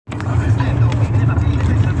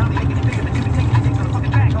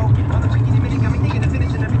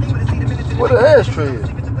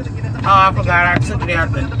trash. Oh, I forgot. I took it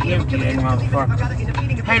out the empty that motherfucker.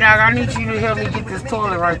 Hey, dog, I need you to help me get this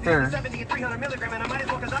toilet right there.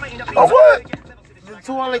 Oh, what? The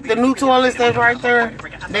toilet, the new toilets that's right there,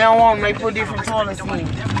 they don't want them. They put different toilets in.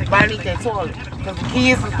 But I need that toilet. Because the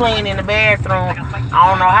kids was playing in the bathroom. I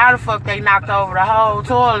don't know how the fuck they knocked over the whole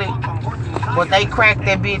toilet. But they cracked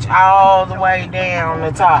that bitch all the way down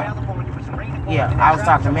the top. Yeah, I was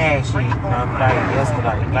talking mad shit the other day,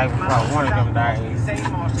 yesterday, the day before, one of them days.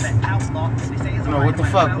 You know, what the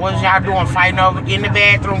fuck? What was y'all doing? Fighting over in the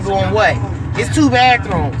bathroom doing what? It's 2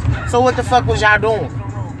 bathrooms. So what the fuck was y'all doing?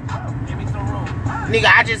 Nigga,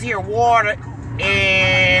 I just hear water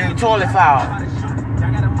and the toilet fall.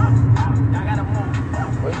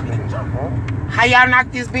 How y'all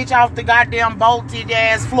knocked this bitch off the goddamn bolted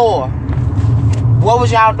ass floor? What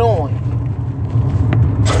was y'all doing?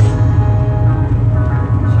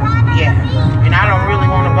 Yeah, and I don't really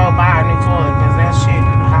want to go buy a new toilet because that shit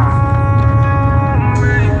is hot.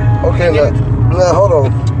 Okay, look, hold on.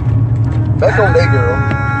 Back on that girl.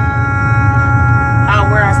 Oh,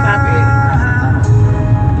 where I stop at?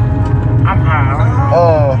 I'm high.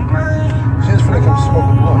 She was finna come smoke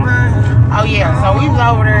a blunt. Oh yeah, so we was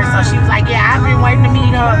over there, so she was like, yeah, I've been waiting to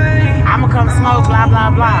meet her. I'ma come smoke, blah, blah,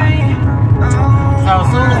 blah. So as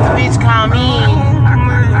soon as the bitch come in,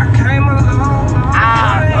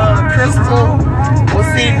 Crystal was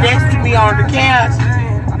sitting next to me on the couch,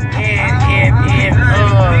 and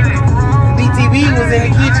BTB was in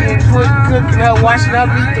the kitchen cooking her, washing up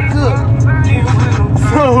meat to cook.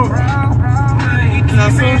 So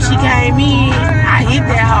as soon as she came in, I hit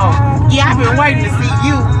that hoe. Yeah, I've been waiting to see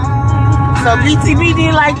you. So BTB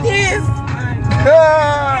did like this.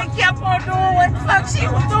 And kept on doing what the fuck she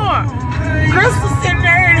was doing. Crystal sitting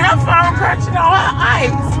there and her phone crunching on her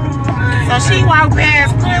ice. So she walked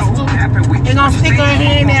past Crystal and gonna stick her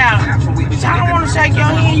hand out. Bitch, I don't wanna shake your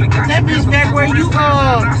hand. You put that bitch back where you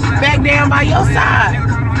back down by your side.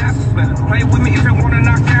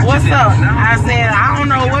 What's up? I said, I don't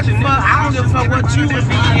know what the fuck. I don't give a fuck what you and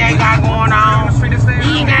me ain't got going on.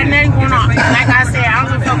 We ain't got nothing going on. Like I said, I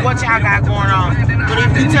don't give a fuck what y'all got going on. But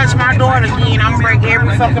if you touch my daughter again, I'm gonna break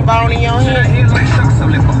every fucking bone in your head.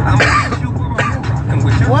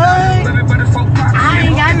 What? I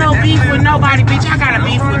ain't got no beef with nobody, bitch. I got a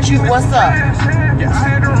beef with you. What's up?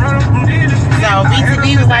 So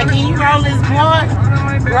BTB was like, can you roll this blunt?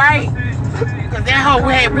 Right? Cause that hoe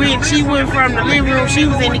she went from the living room, she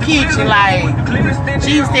was in the kitchen, like,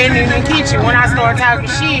 she was standing in the kitchen when I started talking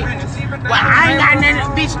shit. Well, I ain't got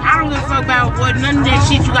nothing, bitch, I don't give a fuck about what none of that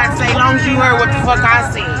shit you got to say, as long as you heard what the fuck I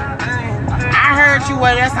said. I heard you,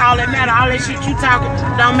 well, that's all that matter. All that shit you talking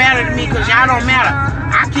don't matter to me, cause y'all don't matter.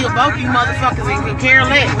 I kill both you motherfuckers and could care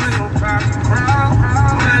less.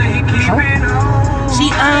 She,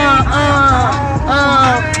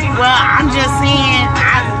 well, I'm just saying,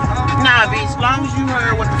 nah, bitch, as long as you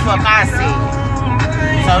heard what the fuck I said.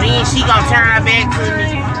 So then she gonna turn her back to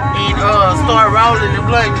me and start rolling the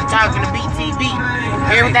blunt and talking to BTB.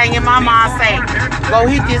 Everything in my mind say, go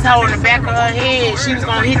hit this hoe in the back of her head. She was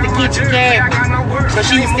gonna hit the kitchen cabinet. So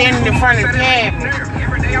she was standing in front of the cabinet.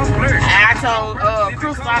 And I told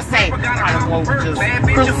Crystal, I say,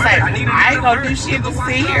 Crystal say, I ain't gonna do shit but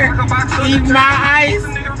sit here, eat my ice,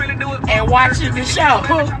 and watching the show.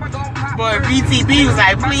 But BTB was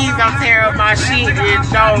like, please don't tear up my shit and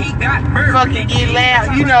don't fucking get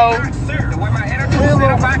loud, you know.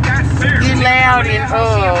 Get loud and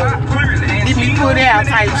get me put out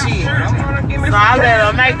type shit. So I let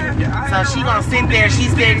her make it. So she gonna sit there, she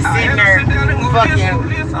steady sitting there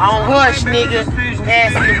fucking on hush, nigga,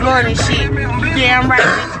 passing the blunt and shit. You damn right,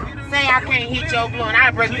 bitch. Say I can't hit your blunt,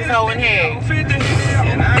 I'll break this hoe in half.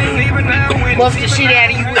 Bust the shit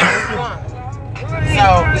out of you with this blunt. So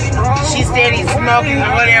she steady smoking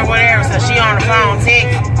and whatever, so she on the phone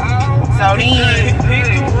texting. So then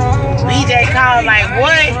BJ called like,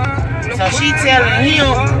 what? So she telling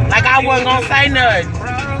him like I wasn't gonna say nothing.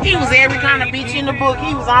 He was every kind of bitch in the book.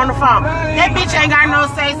 He was on the phone. That bitch ain't got no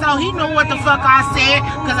say so. He knew what the fuck I said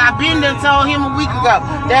because I been done told him a week ago.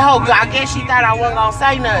 That whole I guess she thought I wasn't gonna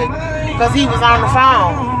say nothing because he was on the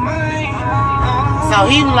phone. So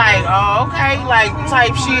he was like, oh, okay, like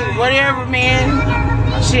type shit, whatever, man.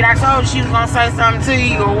 Shit, I told you she was gonna say something to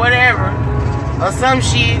you or whatever. Or some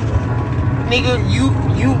shit. Nigga, you,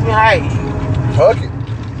 hey. Fuck it.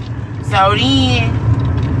 So then,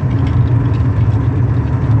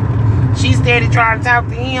 she steady trying to talk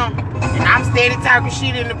to him, and I'm steady talking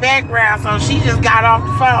shit in the background, so she just got off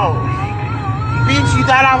the phone. Bitch, you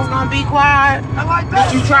thought I was gonna be quiet?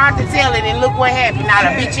 Bitch, you tried to tell it, and look what happened. Not a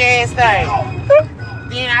bitch ass thing.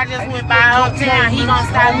 Then I just went by uptown. He gonna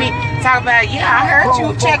stop me, talk about, yeah, I heard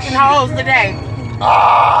you checking hoes today.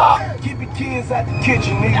 Keep your kids out the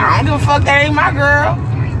kitchen, nigga. I don't give a fuck, that ain't my girl.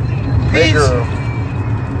 Hey, Bitch, girl.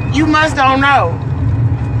 you must don't know.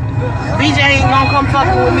 BJ ain't gonna come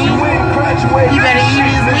fucking with me. He better eat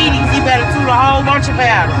his Wheaties. He better toot a whole bunch of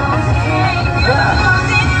powder.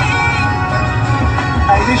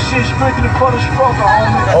 Hey, this shit strictly for the struggle,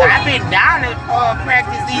 homie. Cause I've been down to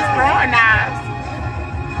practice these throwing knives.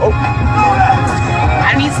 Oh,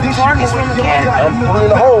 I need some targets from the cat. I'm pulling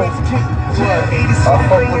the hole. I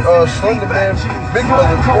fuck with Slender Man, Big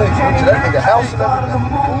Brother, that nigga house and everything.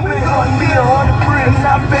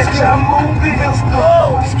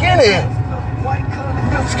 Oh,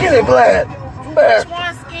 skinny black. Which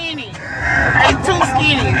one's skinny? Ain't too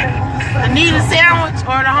skinny. The need a sandwich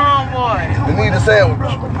or the homeboy? They need a sandwich.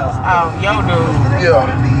 Oh, yo dude. Yeah.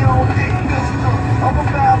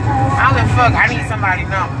 I don't give a fuck. I need somebody to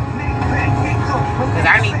know. Cause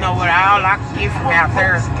I need to know what all I can get from out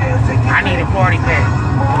there. I need a party pack.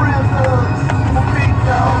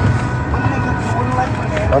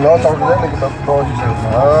 I know I talked to that nigga about the car. He said,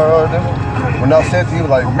 when I said to him, he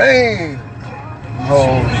was like, man.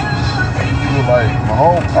 No. He was like, my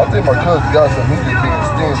home. I think my cousin got something. He just being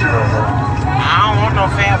stingy right now. I don't want no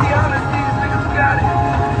family.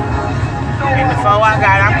 And the four I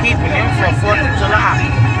got, I'm keeping them for 4th of July.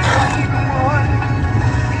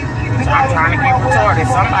 So I'm trying to get retarded.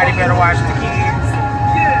 Somebody better watch the kids.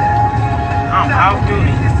 I'm off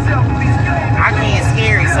duty. I can't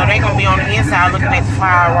scary, so they gonna be on the inside looking at the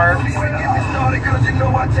fireworks.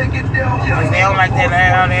 Cause they don't like that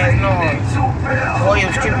loud ass noise. Boy, it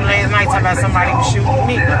was tripping last night talking about somebody was shooting a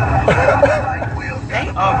nigga. They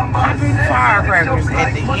are popping firecrackers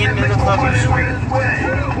at the end of the fucking street.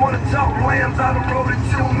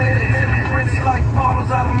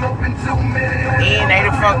 And they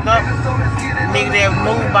done fucked up. The nigga that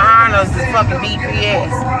moved behind us is fucking DPS.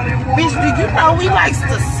 Bitch, do you know we likes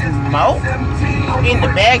to smoke? In the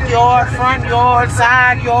backyard, front yard,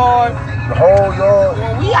 side yard. The whole yard.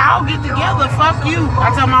 When we all get together, fuck you.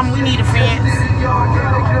 I tell mama we need a fence.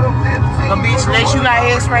 But bitch, unless you got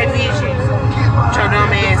x-ray vision, put your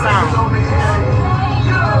dumb ass on.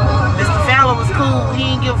 Mr. Fowler was cool. He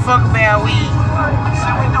didn't give a fuck about weed.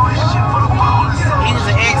 He was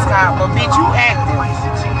an ex-cop, but bitch, you active.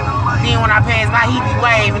 Then when I passed by, he be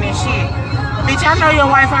waving and shit. Bitch, I know your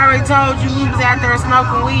wife already told you we was out there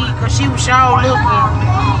smoking weed because she was sure looking.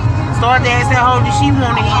 Started to ask that hoe, did she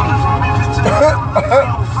want to hit it?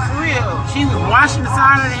 For real. She was washing the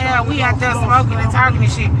side of the hair. We out there smoking and talking and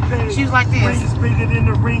shit. She was like this. Bigger than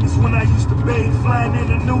the rings when I used to bathe, flying in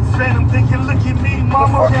a new Phantom, thinking, look at me,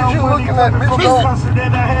 mama. What the fuck is you looking at, bitch?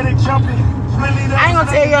 I ain't gonna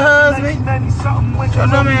tell your husband. Your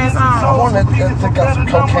dumb ass on. I want to take out some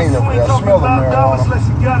cocaine over there. I smell the marijuana.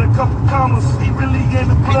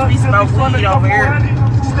 Bitch, we smoke weed over here.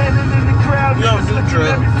 We don't do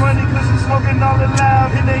drugs.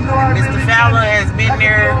 Mr. Fowler has been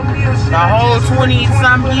there the whole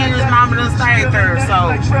 20-some years. Mama done stayed there.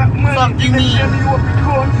 So, fuck you mean?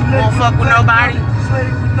 Won't fuck with nobody?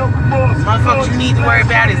 Motherfuckers you need to worry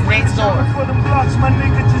about is next door.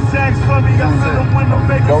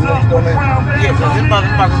 Yeah, because this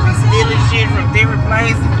motherfuckers be stealing shit from different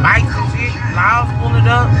places, bikes and shit, laws pull it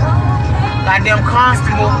up. Goddamn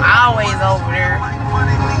constable always over there.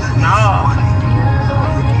 No.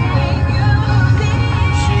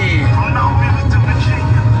 Shit.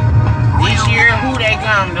 This year, who they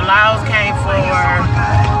come? The laws came for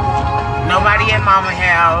nobody at mama's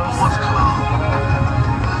house.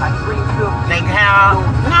 They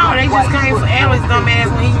just came for Alex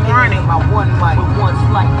dumbass when he was running.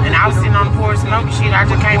 And I was sitting on the porch smoking shit. I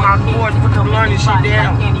just came out the porch, put the blunt and shit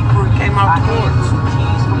down. Came out the porch.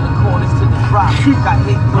 Cause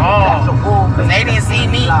they didn't see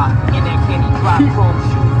me. Oh,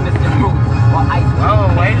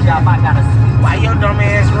 wait a minute. Why your dumb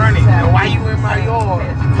ass running? And why you in my yard?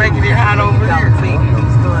 Making it hot over there.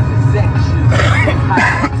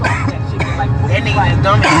 That nigga just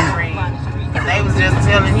dumb ass ran. They was just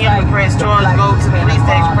telling him to press charges, go to the police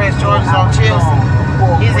station, press charges on Chelsea.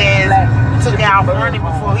 His ass took out running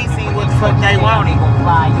before he seen what the fuck they wanted.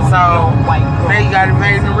 So, now you got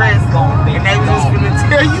evading arrest. And they was just gonna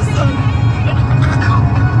tell you something.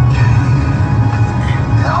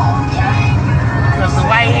 Cause the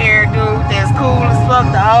white hair dude that's cool as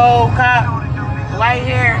fuck, the old cop, the white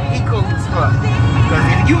hair, he cool as fuck. Cause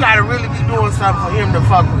if you gotta really be doing something for him to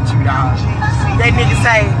fuck with you, dog. That nigga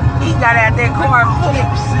say, he got out that car and pulled it.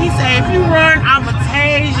 He said, if you run, I'ma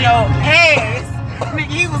tase your ass. Nigga,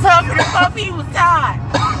 he was huffing and puffing, he was tired.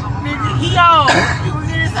 Nigga, he old.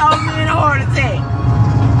 this old man a heart attack.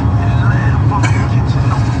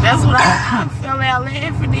 That's what I fell out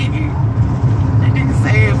laughing at you. That nigga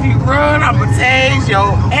say, if you run, I'ma tase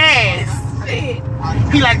your ass. Shit.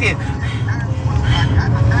 He like this.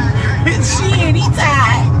 Shit, he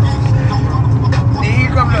tired. Then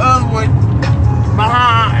here come the other one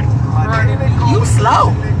behind running. You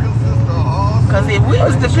slow. Cause if we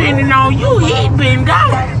was depending on you, he'd been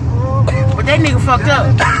gone. But that nigga fucked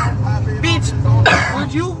up. Bitch,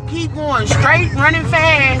 would you keep going straight, running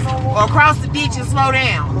fast, or across the ditch and slow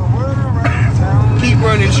down? Keep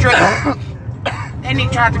running straight. That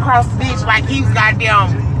nigga tried to cross the ditch like he was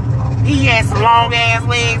goddamn, he had some long ass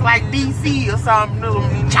legs like DC or something.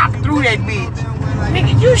 Chop through that bitch.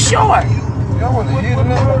 Nigga, you short. Y'all want to hit him?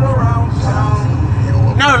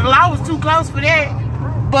 No, the law was too close for that.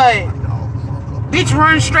 But, bitch,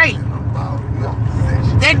 run straight.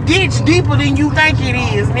 That ditch deeper than you think it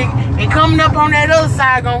is, nigga. And coming up on that other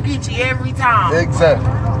side gonna get you every time. Exactly.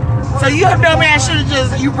 So your dumb ass should have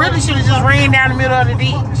just, you really should have just ran down the middle of the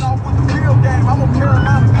ditch.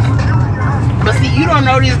 But see, you don't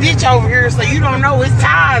know this ditch over here, so you don't know it's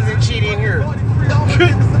tires and shit in here.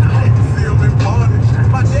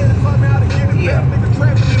 Yeah.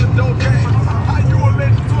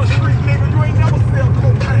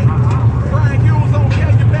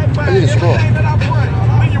 I need a straw.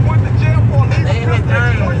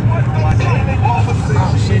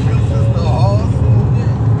 Oh, shit.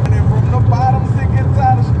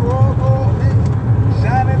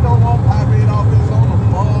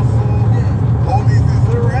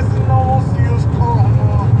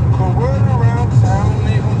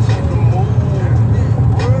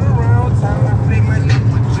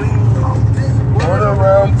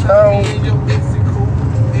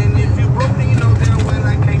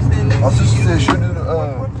 My sister said she did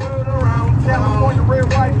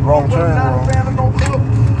wrong turn wrong.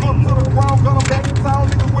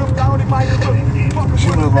 She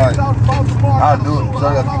was like, I'll do it. So I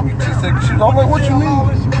got to give me 10 seconds. She was like, what you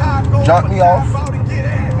mean? Drop me off.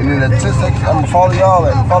 And then at 10 seconds, I'm going to follow y'all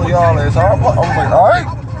at. So I was like, all right.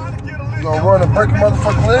 You gonna run and break a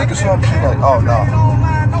motherfucking leg or something? She's like, oh, no.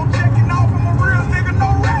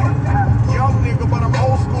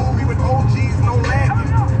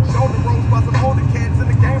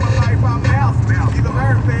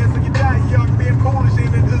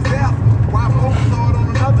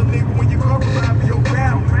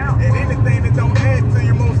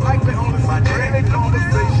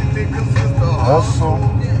 Hustle.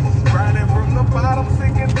 Grinding from the bottom,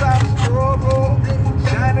 sinking top struggle.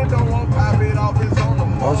 Shining, don't want pop it off, it's on the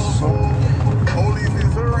Hustle. Police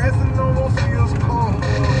is arresting, no more skills call.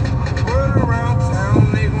 Word around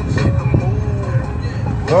town, they gon' take the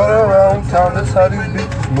move. Word around town, that's how these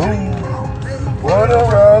bitches move. Word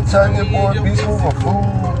around town, your boy beats move a fool.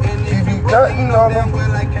 He be gotten all them.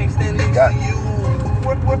 He got you.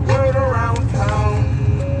 Word around town.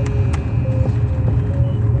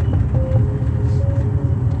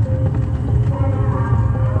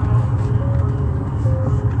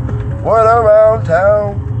 Word around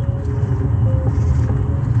town.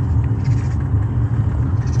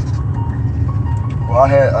 Well, I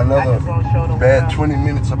had another bad 20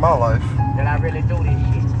 minutes of my life. That I really do this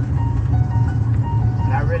shit.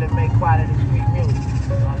 And I really make quality street music.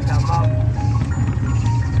 You know what I'm talking about?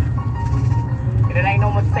 And it ain't no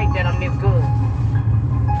mistake that I'm this good.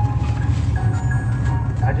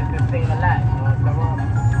 I just been saying a lot. You know what I'm talking about?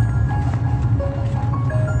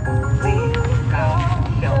 We gon'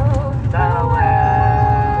 show the world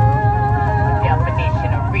the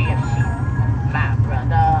definition of real shit. My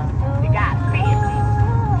brother, you got busy.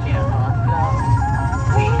 Chill hustler.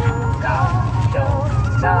 We gon' show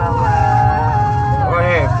the world. Go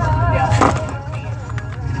ahead.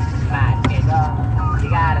 My nigga, you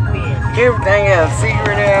gotta busy. Everything else,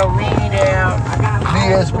 cigarette out, weed out.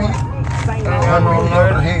 DSP. I don't know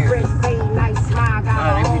Over the head.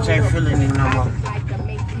 that bitch ain't feeling it no more.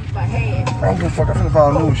 I don't give a fuck. I'm finna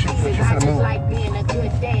find a new shit. She finna move.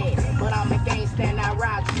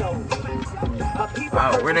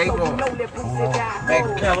 Oh, where they going? Back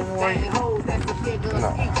to California? No.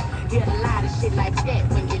 Get a lot of shit like that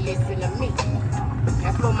when you listen to me.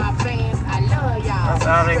 And for my fans, I love y'all. That's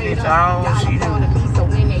all they bitch all she do. So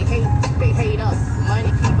when they hate us. Money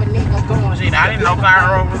keep a nigga going. Shit, I didn't know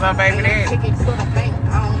Cairo was her baby dad. Ticket to the bank,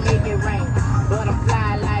 I don't make it rain. But I'm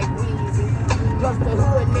fly like Weezy. Plus the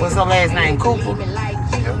hood nigga. What's her last name? Cooper?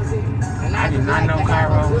 I did not know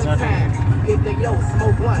Cairo was her dad. Hit the yo,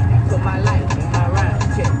 smoke one for my life and my rhyme.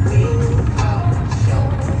 Check me out.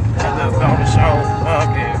 I just on the show.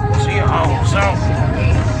 Okay. She on the show.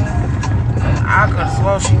 I could have swore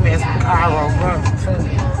before she messed with Cairo, bro.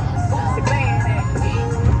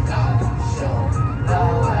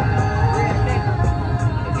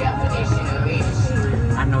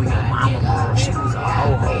 I know your mama, bro. She was a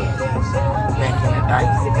ho-ho back in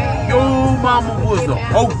the day. Your mama was a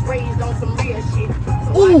ho.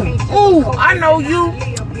 Ooh, I know you.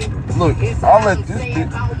 Look, I'll let this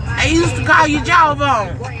bitch. I used to call you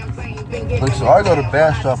Jawbone. Look, so I go to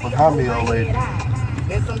Bass Shop with Homie old lady.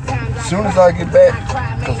 As soon as I get back,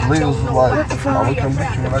 because Leah's was like, I will come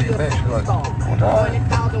get you when I get back. She's like, what alright.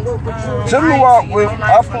 Tell me why when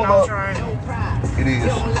I pull up, it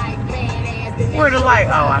is. Where the light?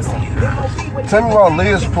 Oh, I see you. Tell me why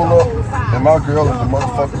Leah's pull up and my girl in the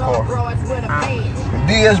motherfucking car.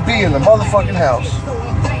 DSB in the motherfucking house.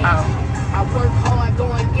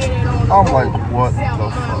 I'm like, what the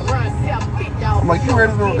fuck? I'm like, you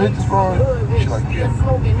ready to hit this road? She's like, yeah.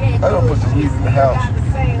 I don't put the weed in the house.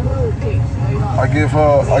 I give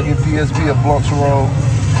DSB a blunt to roll.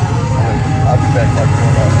 I'll be back like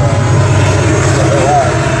going outside.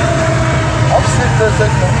 I'm sitting there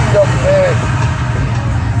taking the weed out the bag.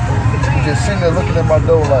 Just sitting there looking at my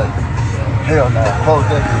door like, hell no, close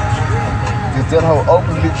that bitch. Get that hoe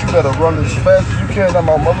open, bitch, you better run as fast as you can in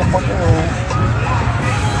my motherfucking room.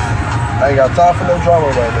 I ain't got time for no drama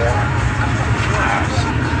right now.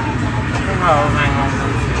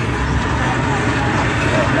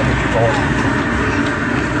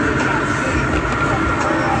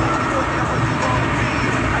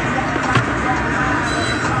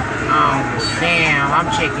 Oh, damn, I'm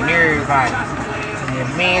checking everybody. If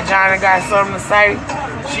me and Johnny got something to say,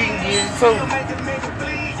 she can get it too.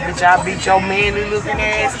 Bitch, I beat your manly looking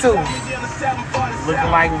ass too. Looking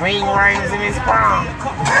like ring rings in his prom.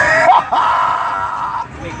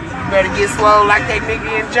 Nigga, you better get slow like that nigga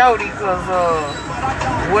and Jody, cause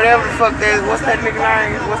whatever the fuck that is, what's that nigga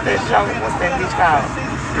name? What's that show? What's that bitch called?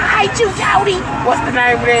 I hate you, Jody. What's the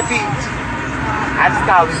name of that bitch? I just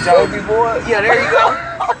call it Jody. Baby boy? Yeah, there you go.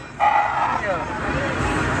 Yeah.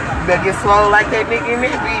 You better get slow like that nigga in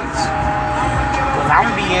that bitch. Cause I'm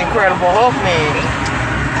be Incredible Hulk, man.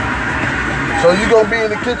 So you gonna be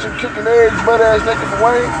in the kitchen cooking eggs, butt ass naked for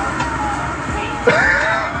Wayne?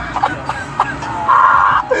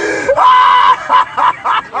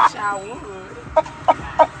 Wish I would.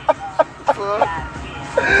 Fuck.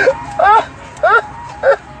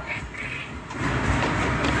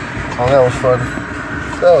 Oh, that was funny.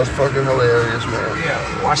 That was fucking hilarious, man. Yeah.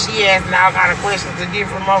 While she asking all kind of questions to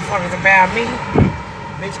different motherfuckers about me,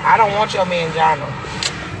 bitch, I don't want your man Jono.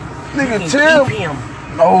 Nigga, You Tim. keep him.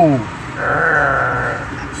 No.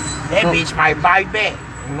 That bitch might bite back.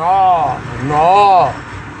 No.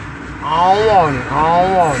 I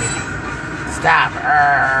don't want it. Stop.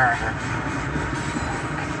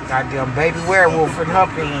 Goddamn baby werewolf in her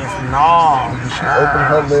pants. No. She opened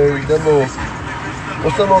her leg. That little,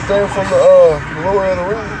 what's that little thing from the Lord of the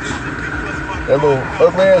Rings? That little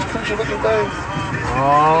ugly ass creature looking thing?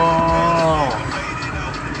 Oh.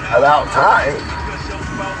 About time.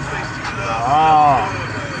 Oh.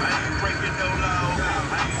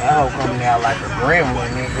 That hoe coming out like a gremlin,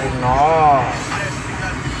 nigga. No.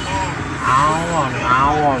 I don't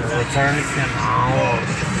want it. Return to center. I don't want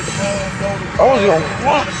it. I was gonna,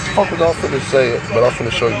 what the fuck was I finna say it, but I'm finna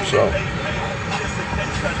show you something.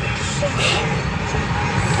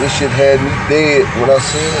 This shit had me dead when I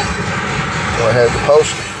seen it, so I had to post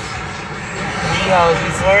it. These hoes be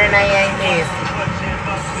swearing they ain't nasty.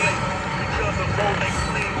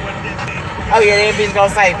 Oh yeah, that bitch gonna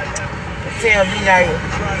say, tell me like,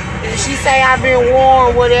 she say I've been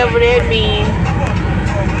warned, whatever that means.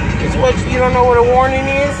 It's what, you don't know what a warning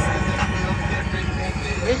is?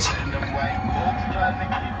 Bitch.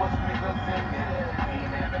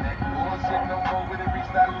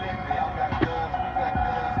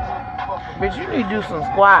 Bitch, you need to do some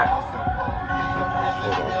squats.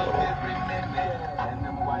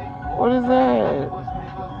 What is that?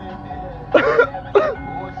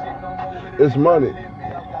 It's money.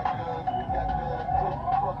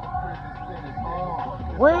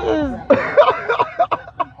 Where is...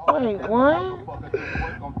 Wait, what?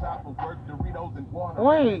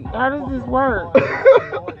 Wait, how does this work?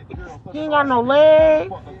 He ain't got no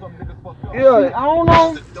legs? Yeah. I don't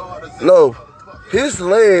know. No, his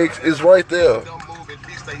legs is right there.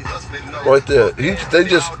 Right there. They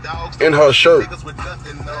just in her shirt.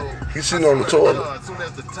 He's sitting on the toilet.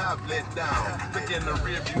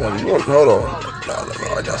 Now, you want, hold on. No,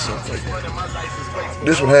 I got something for you.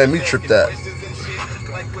 This one had me tripped out.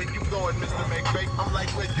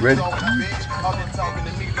 You ready?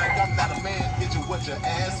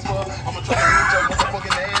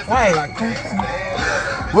 Wait.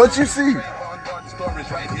 What you see?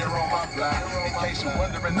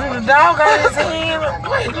 The dog got his hand.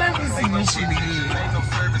 Wait, let me see this shit again.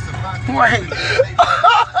 Wait.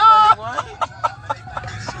 What?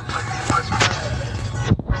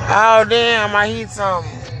 Oh damn, I hit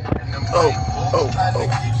something. Oh.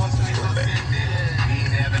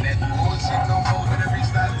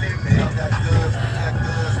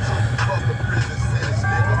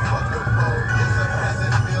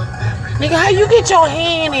 Nigga, how you get your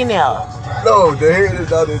hand in there? No, the head is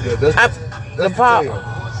not in there. That's the pop. tail.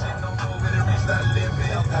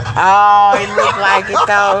 Oh, it looked like it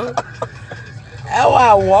though.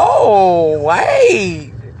 Oh, whoa,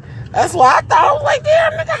 wait. That's why I thought. I was like,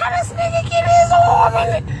 damn, nigga, how this nigga get his arm in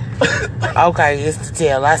it? Okay, it's the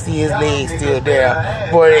tail. I see his legs still there.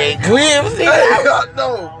 Boy, they glimpse it.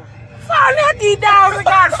 No. Found out these dogs that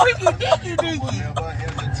got freaky dicky.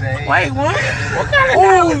 Wait, what? What kind of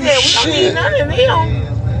dog is that? We don't need none of them.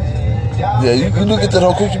 Yeah, you look at that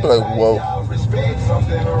whole coochie, you be like, whoa.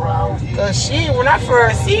 Cause shit, when I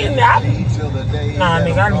first seen it, nah,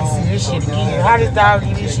 nigga, I need to see this shit again. How this dog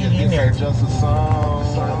get this shit in there?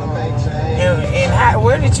 And how,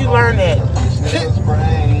 where did you learn that?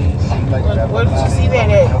 Where did you see that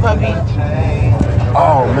at, puppy?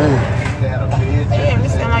 Oh, man. Damn,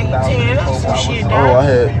 this sound like you tearing up some shit, dog.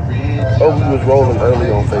 We was rolling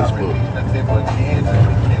early on Facebook.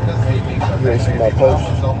 You ain't see my post?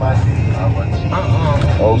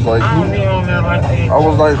 I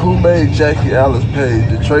was like, who made Jackie Alice page?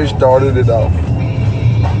 The Trey started it off.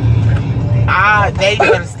 They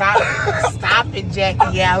better stop it,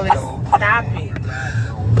 Jackie Alice. Stop it.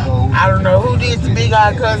 I don't know who did the big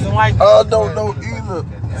eye cousin like that. I don't know either.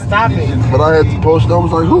 Stop it. But I had to post it. I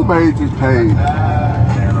was like, who made this page?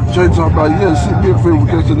 Trey talking about, yeah, sit me up here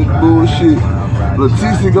because of this bullshit.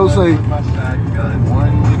 Leticia go say,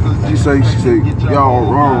 she said, y'all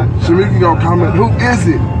wrong. Shamika gonna comment, who is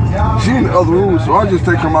it? She in the other room, so I just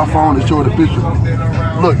take her my phone and show her the picture.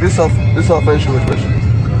 Look, this her facial expression.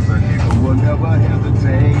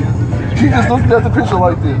 She just looking at the picture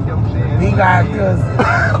like this. He got cousin.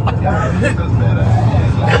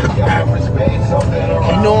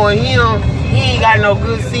 And knowing him, he ain't got no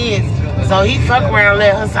good sense. So he fuck around and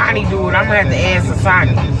let Hassani do it. I'm gonna have to ask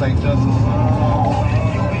Hassani.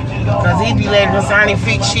 Cause he be letting Hassani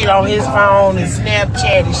fix shit on his phone and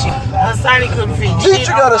Snapchat and shit. Hassani couldn't fix shit. Bitch,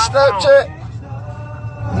 you got a Snapchat?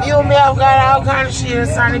 Lil Mel got all kind of shit.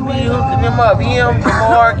 Hassani be hooking him up. Him,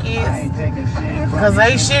 Marcus. Cause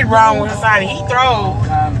ain't shit wrong with Hassani. He throws,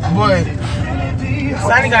 but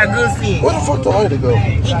Hassani got good sense. Where the fuck the lady go?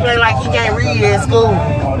 He play like he can't read at school.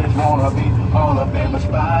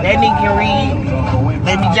 That nigga can read.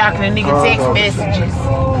 They be jocking the nigga text messages.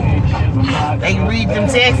 They can read them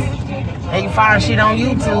texts. They can find shit on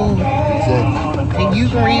YouTube. And you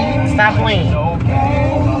can read. Stop playing.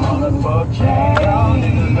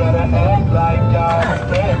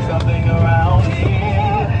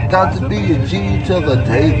 Got to be a G till the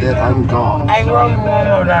day that I'm gone. Hey, roll me one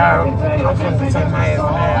more, dog. I'm finna take my ass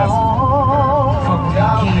on the house. Fuck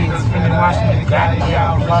with these kids. Finna watch me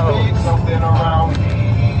goddamn clothes.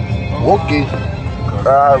 Okay. I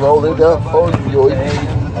roll it up for you.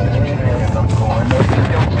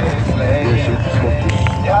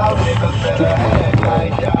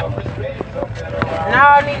 No,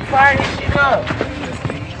 I need to fire this shit up.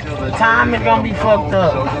 The time is gonna be fucked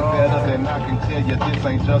up. Oh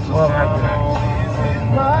my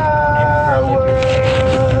God.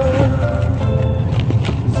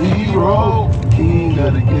 Zero, king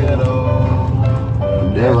of the ghetto.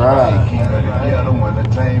 They're right.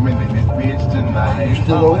 You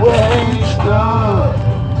still a waster.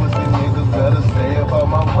 Pussy niggas better stay above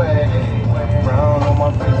my way. Brown on my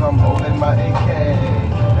face, I'm holding my AK.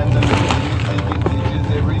 And the niggas taking pictures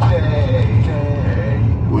every day.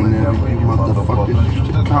 Whenever you motherfuckers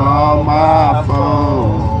used to call my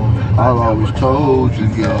phone, I always told you,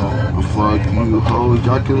 girl, fuck you hoes,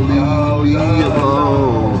 y'all can leave me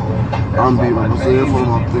alone. I'm being myself on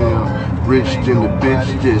my bill. Rich than the bitch,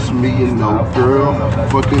 just me and no girl.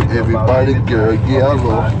 Fucking everybody, girl, yeah, I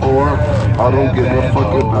love whore. I don't give a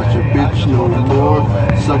fuck about your bitch no more.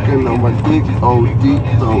 Sucking on my dick, OD,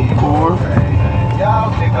 no whore.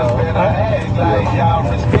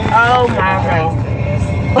 Oh my God.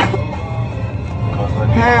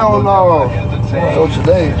 Hell no. So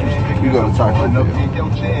today, we're gonna talk about it.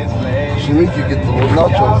 Shamika get the little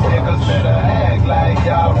nacho fries.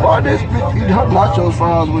 Why this bitch eat her nacho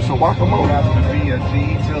fries with some guacamole?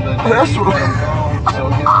 That's what.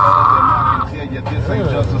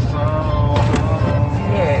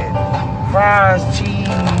 Yeah. Fries, cheese,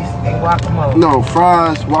 and guacamole. No,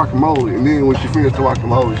 fries, guacamole, and then when she finished the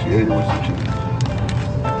guacamole, she ate it with some cheese.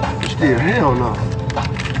 still, hell no.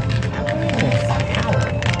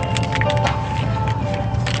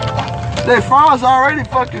 Their fries already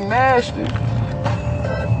fucking nasty.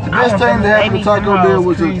 The best thing that happened to Taco Bell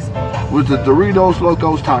was the Doritos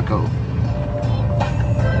Locos Taco.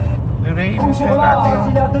 Do they even still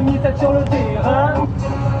got them?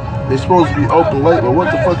 They're supposed to be open late, but what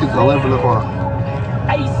the fuck is 11 o'clock?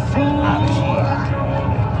 Oh shit.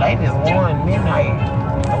 Late is 1 midnight.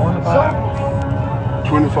 1 o'clock.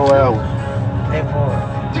 24 hours. That boy.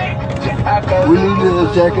 We need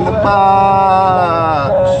a Jack in the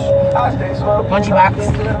Box. Munchy box. Who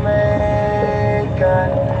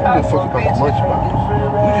the fuck about the Munchie Box?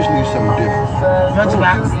 We just need something different. Munchy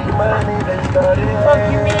box. Fuck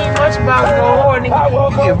you mean? Munchy box go hard, nigga.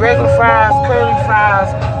 You get regular fries, curly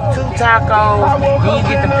fries, 2 tacos, then you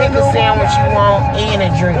get the pickle sandwich you want and a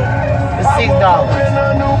drink. It's $6.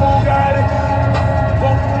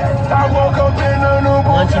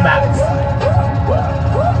 Munchy box.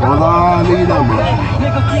 Well, I need that much.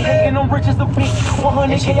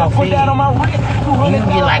 That shit gon' feed you. You can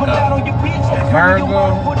get like a burger, you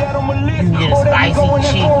can get a spicy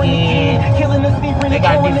chicken. They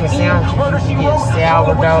got different sandwiches. You can get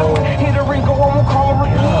sourdough.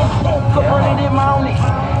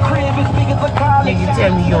 Nigga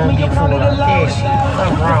tell me you don't get full of that shit.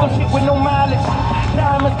 Something wrong.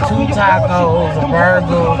 2 tacos, a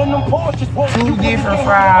burger, 2 different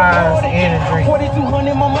fries, and a drink.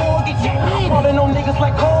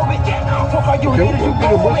 Okay, we'll get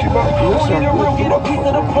a Munchie Box.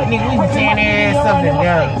 Nigga, we be tearing their ass up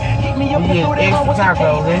together. We get extra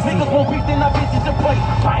tacos, let's see.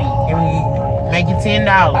 And we make it $10.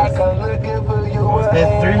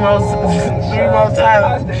 That's 3 more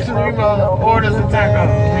orders of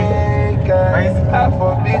tacos.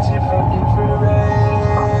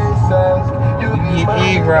 You get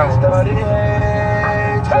egg rolls.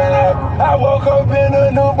 I woke up in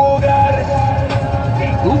a new Bugatti.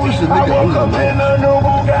 Who was the nigga under the mask?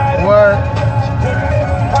 What?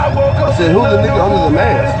 I said, who's the nigga under the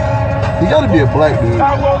mask? He gotta be a black dude. I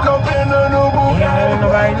woke up in a new He don't want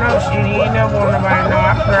nobody know shit. He ain't never want nobody know.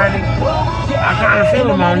 I kind of feel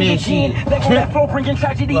him on this shit. Like, for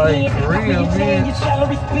real, bitch.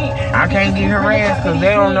 I can't get harassed because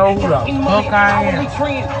they don't know who the fuck I am.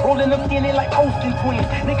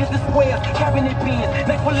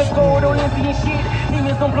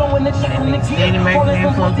 Steady making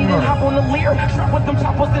him fucking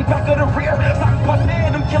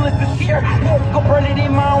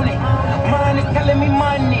money. Mine is telling me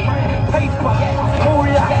money, paper,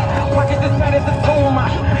 moolah, pockets as fat as a tumor.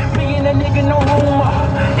 Being a nigga no rumor.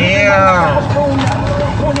 Yeah.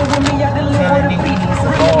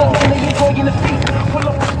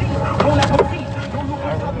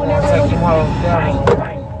 Take them hoes down.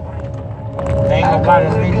 They ain't gonna buy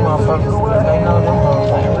them big motherfuckers because they know them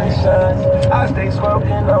motherfuckers. I stay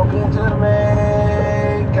smoking, open to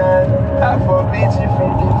Jamaican. I forbid you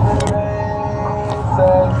from different races.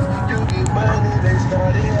 You get money, they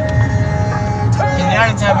started hating.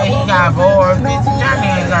 Johnny tell me he got bored, bitch. Johnny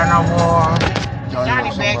ain't got no more.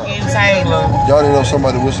 Johnny back in Taylor. Johnny know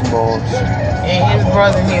somebody with some balls. And his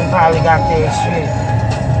brother here probably got that shit.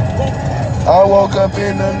 I woke up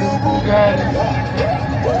in a new Bugatti.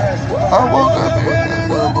 I woke up in a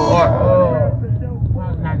new Bugatti.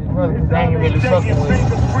 Not his brother, because they ain't really fucking with him.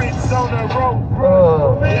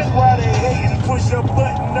 That's why they hating. Push a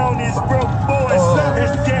button on this broke boy.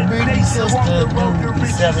 Brittany's sister do be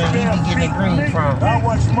selling, he be getting it green from. That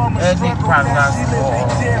nigga probably got some more.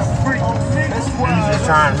 He's just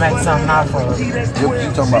trying to make something out for us. Yep, you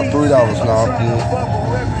talking about $3 now, dude.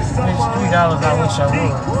 Bitch, $3 I wish I would.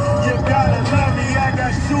 You gotta love me, I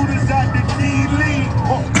got shooters out the D-League.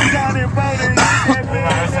 Johnny Burner,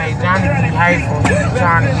 I say Johnny be hateful, he be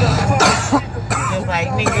trying to be just like,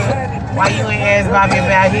 nigga, why you ain't ask Bobby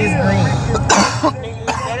about his green? Nigga,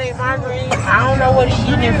 that ain't my green. I don't know what he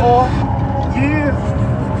getting it for.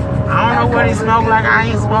 I don't know what he smoke like.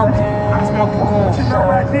 I ain't smoking. I'm smoking cool. I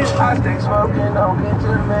stay smoking, don't get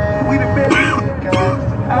to me. We the best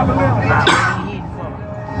I believe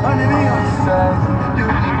under the outside, you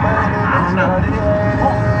keep money. I don't know.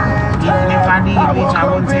 Even if I did, bitch, I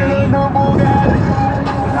wouldn't tell you.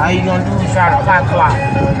 All you gonna do is try to clock.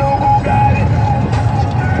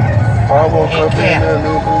 I woke up in a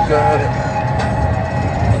new Bugatti.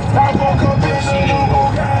 Shit.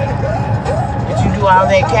 But you do all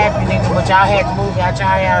that capping, nigga, but y'all had to move out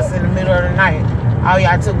y'all house in the middle of the night. All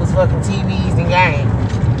y'all took was fucking TVs and games.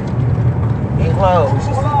 And clothes.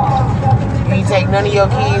 You ain't take none of your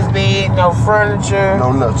kids' bed, no furniture.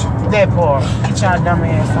 No nuts. That part. Get y'all dumb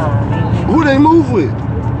ass on, nigga. Who they move with?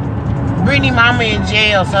 Brittany mama in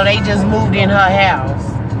jail, so they just moved in her house.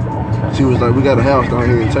 She was like, we got a house down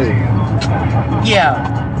here in Taylor.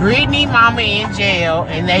 Yeah, Brittany mama in jail,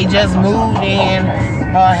 and they just moved in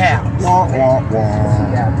her house. Wah, wah, wah.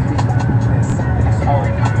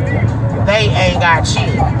 They ain't got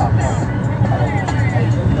shit.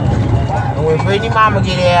 And when Brittany mama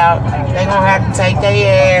get out, they gonna have to take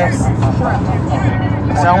their ass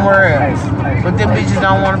somewhere else. But them bitches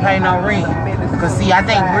don't want to pay no rent. Cause see, I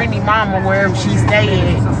think Brittany mama, wherever she stay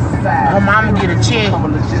at, her mama get a check.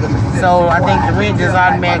 So I think the rent just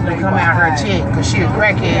automatically come out her check. Cause she a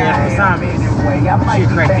crackhead or something. She a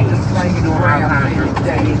crackhead. She be doing all kind of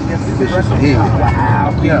shit.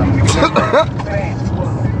 Yeah.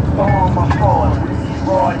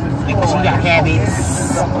 She got habits.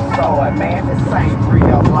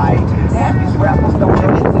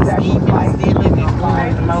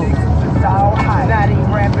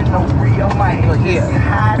 But yeah,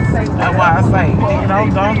 that's why I say, nigga,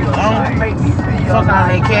 don't fuck all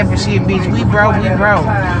that capping shit, bitch. We broke.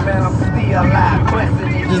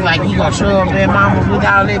 Just like you gonna show up that mama with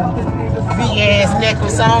all that big ass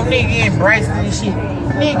necklace on, nigga, and bracelet and shit.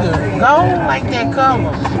 Nigga, go like that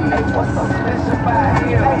color.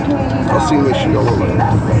 I seen that shit all over.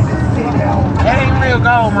 That ain't real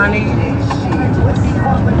gold, my nigga.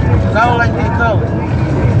 Gold like that color.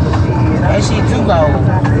 That shit too gold.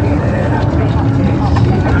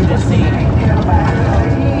 I'm just saying.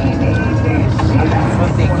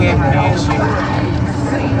 Fuck that capping that shit.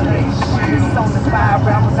 On the 5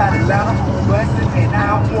 rounds out of Atlanta, bustin', and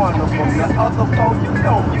I'm one of them. The other folks, you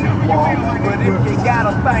know you want. But if you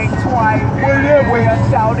gotta think twice, well,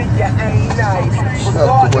 shout it, you ain't nice.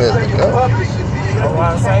 Regardless of your publishing, That's what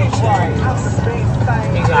I'm saying.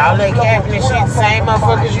 Nigga, all that capping and shit, same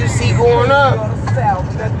motherfuckers you see going up,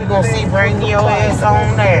 you gonna see bringing your ass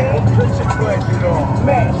on there.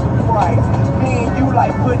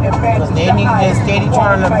 Cause that nigga just steady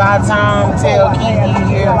trying to buy time, tell Kiki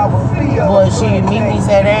here. But shit, Mimi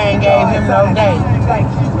said they ain't gave him no date.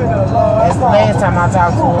 That's the last time I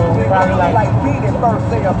talked to him. Probably like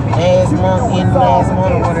last month, in the last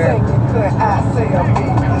month or whatever.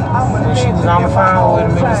 When she was on the phone with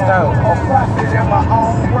him in the store.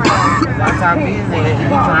 I talked to his ass. He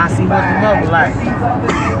trying to see what the mother like.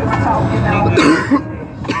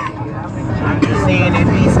 I'm just saying it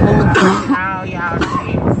be smooth. All y'all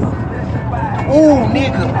shit. Ooh,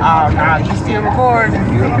 nigga. Oh, nah, you still recording?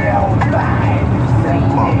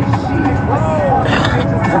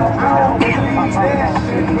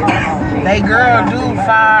 They girl dude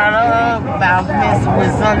fired up about messing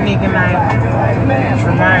with some nigga named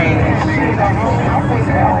Tremaine.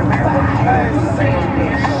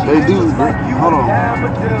 They do, hold on.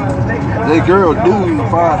 They girl dude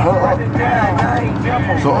fired her up.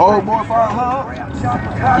 So old boy fired her up?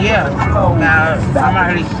 Yeah. Now,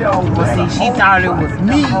 somebody, well, see, she thought it was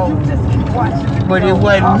me, but it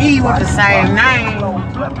wasn't me with the same name.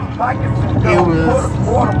 It was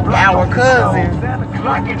our cousin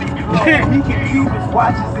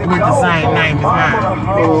with the same name as mine.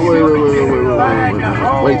 Oh,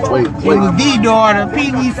 wait. It was the daughter,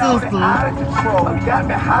 Pee Wee's sister,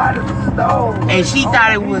 and she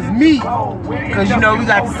thought it was me, cause you know we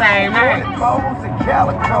got the same name.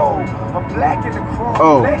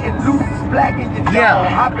 Oh.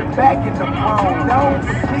 Yeah.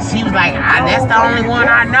 She was like, that's the only one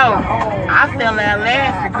I know. I fell out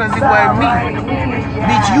laughing because it wasn't me.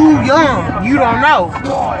 Bitch, you young, you don't know.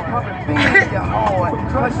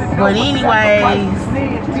 But anyways,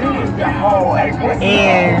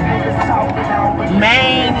 and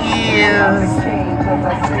Maine is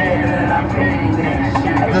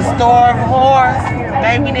the Store of Horse,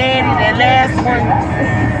 baby daddy, that last one,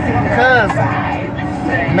 cousin,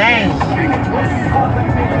 Maine.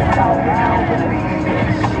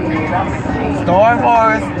 Store of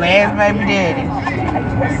Horse, last baby daddy.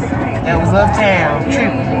 That was uptown,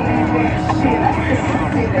 tripping.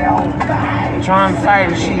 Trying to fight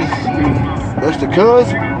the shit. That's the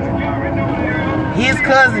cousin? His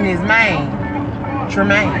cousin is Maine.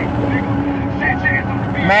 Tremaine.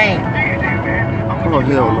 Maine. Oh,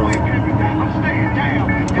 hell no.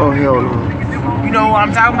 Oh, hell no. You know what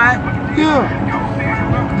I'm talking about? Yeah.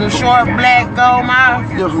 The short black gold mouth?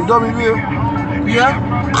 Yeah, from Wville? Yeah.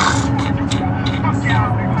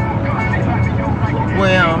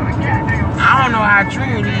 Well, I don't know how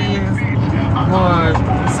true it is, but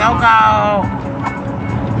so-called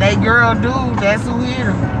that girl dude, that's who hit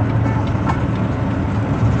him.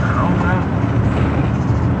 I don't know.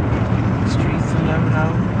 The streets will never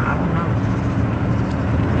know. I don't know.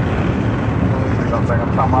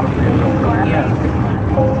 Yeah.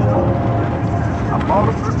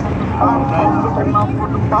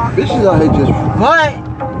 Bitches out here just. But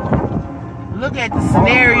look at the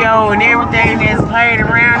scenario and everything that's played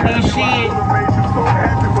around this shit.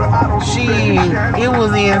 Shit, it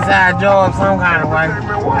was the inside job some kind of way.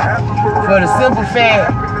 For the simple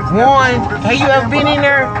fact, one, have you ever been in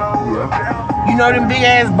there? Yeah. You know them big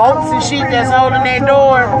ass bolts and shit that's holding that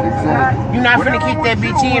door? Exactly. You're not finna kick that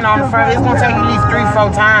bitch in on the first. It's gonna take at least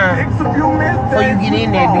 3-4 times before you get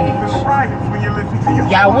in that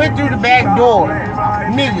bitch. Y'all went through the back door.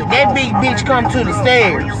 Nigga, that big bitch come to the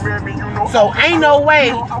stairs. So ain't no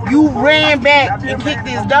way you ran back and kicked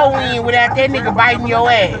this door in without that nigga biting your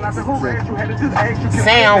ass.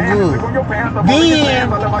 Sound good.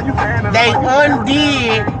 Then they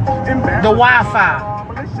undid the Wi-Fi.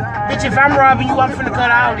 Bitch, if I'm robbing you, I'm finna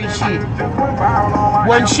cut all this shit.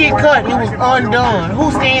 When shit cut, it was undone.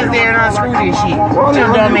 Who stands there and unscrew this shit? Well,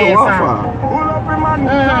 Your dumb ass on.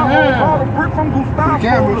 The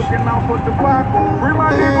cameras.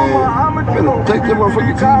 Take that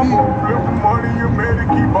motherfucking TV.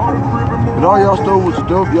 And all y'all stole was the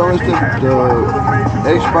dope. Y'all ain't the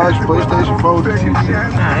Xbox, PlayStation 4, the TV.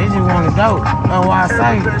 Nah, they just want the dope. That's why I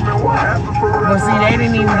say. But see, they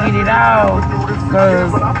didn't even get it all.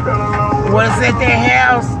 Cause what's at their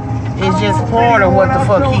house is just part of what the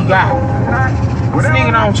fuck he got. This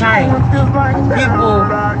nigga don't change. People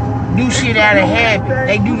do shit out of habit.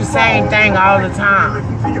 They do the same thing all the time.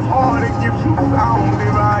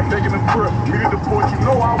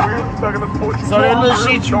 So that little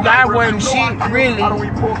shit you got wasn't shit really.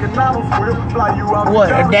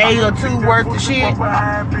 What, a day or two worth of shit?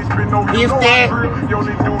 If that.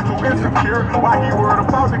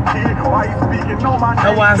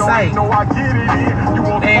 That's what I say.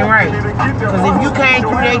 That ain't right. Cause if you came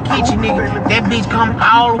through that kitchen, nigga, that bitch come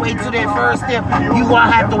all the way to that first step, you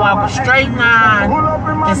gonna have to walk a straight line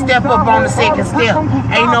and step up on the second step.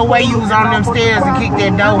 Ain't no way you was on them stairs and kick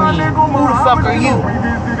that door in. Who the fuck are you?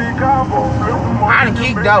 I done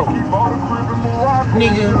kicked door.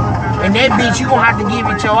 Nigga, and that bitch, you gonna have to give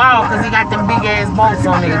it your all cause he got them big ass bolts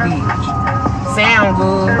on that bitch. Sound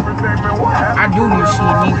good. I do this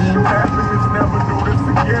shit, nigga.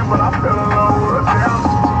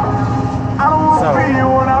 So,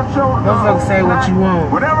 motherfuckers say what you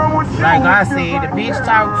want. Like I said, the bitch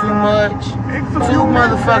talk too much, too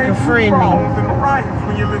motherfucking friendly,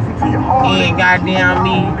 and goddamn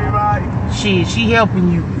me, shit, she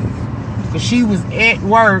helping you. Cause she was at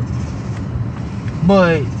work,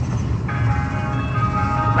 but,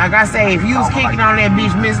 like I say, if you was kicking on that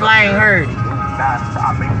bitch, Miss Lane heard it.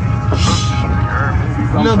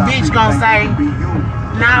 Little bitch gonna say,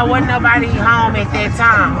 nah, wasn't nobody home at that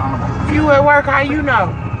time. If you at work, how you know?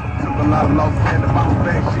 Man,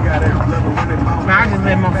 I just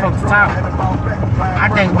let motherfuckers talk. I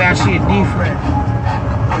think about shit different.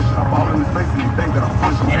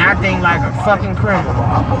 And I think like a fucking criminal.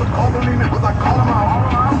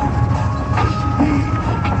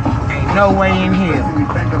 Ain't no way in here.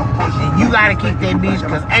 And you gotta kick that bitch,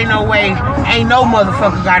 cause ain't no way, ain't no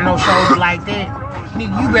motherfucker got no shoulder like that.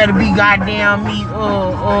 Nigga, you better be goddamn me,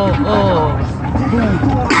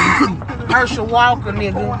 Herschel Walker,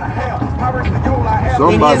 nigga.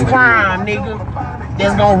 In his prime, nigga.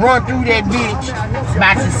 That's gonna run through that bitch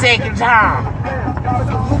about the second time.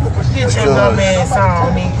 Get your dumb ass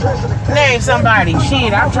on, nigga. Name somebody.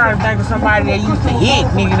 Shit, I'm trying to think of somebody that used to hit,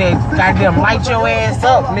 nigga, that goddamn light your ass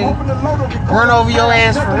up, nigga. Run over your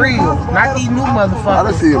ass for real. Not these new motherfuckers. I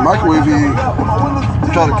done see a microwave here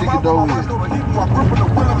trying to kick it door in.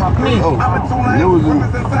 Oh, it was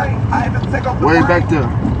way back there.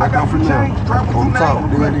 Back out from there. On top,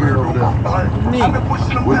 down here over there. Nigga.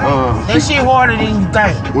 With, that shit harder than you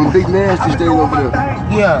think. When Big Nasty stayed over there.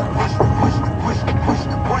 Yeah.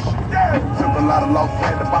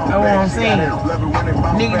 That's what I'm saying.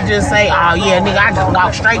 Niggas just say, oh yeah, nigga, I just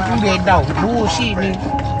walked straight through that door. Bullshit, nigga.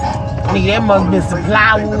 Nigga, that must have been some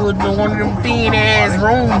plywood to one of them thin ass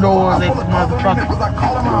room doors at the motherfucker.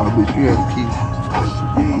 Oh, bitch, you had a key.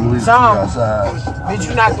 Some. Bitch,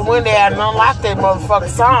 you knocked the window out and unlocked that motherfucker.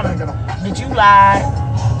 Some. Bitch, you lied.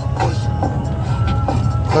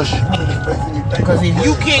 Cause if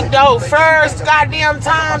you kicked those first goddamn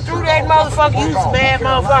time through that motherfucker, you was a bad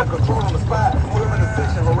motherfucker.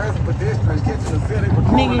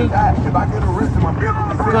 Nigga.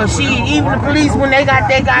 Cause even the police, when they got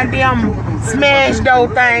that goddamn smash door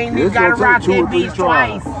thing, they gotta rock that bitch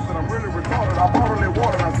twice.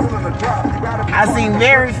 I I seen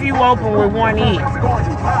very few open with one hit.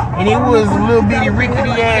 And it was a little bitty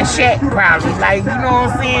rickety ass shack probably. Like, you know what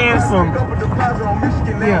I'm saying?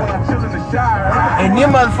 Yeah. And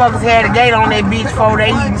them motherfuckers had a gate on that bitch before they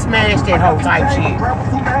even smashed that whole type shit.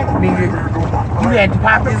 Nigga, you had to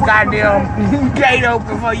pop this goddamn gate open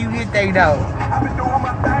before you get there though.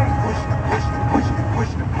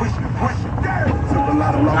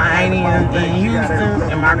 I ain't even in Houston,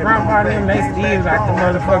 and my grandpa them, they still got the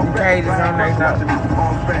motherfucking cages on their door.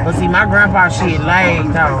 But see, my grandpa shit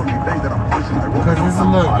lagged though, cause it's a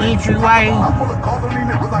little entryway,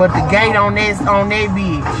 but the gate on that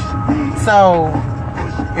bitch. So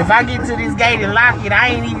if I get to this gate and lock it, I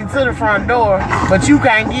ain't even to the front door, but you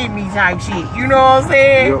can't get me type shit. You know what I'm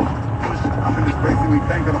saying? Yep.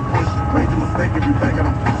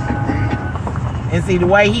 And see, the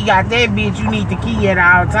way he got that bitch, you need the key at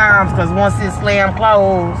all times, because once it slam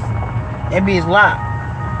closed, that bitch locked.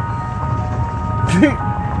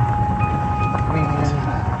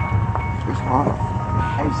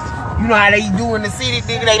 You know how they do in the city,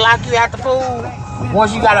 nigga, they lock you out the pool?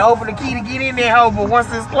 Once you gotta open the key to get in there, hoe, but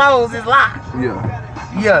once it's closed, it's locked. Yeah.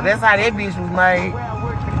 Yeah, that's how that bitch was made.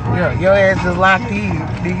 Yeah, your ass just locked in,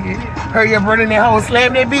 nigga. Hurry up, run in that hole,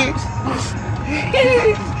 slam that bitch.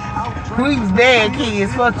 We was bad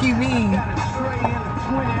kids, fuck you mean.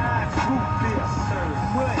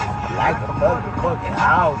 Like a motherfucking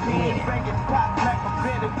house, man.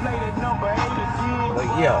 But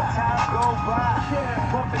yeah,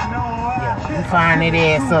 you find that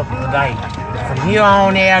ass up today. From here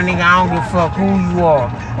on there, nigga, I don't give a fuck who you are.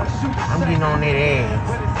 I'm getting on that ass.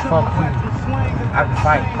 Fuck you. I can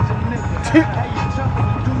fight.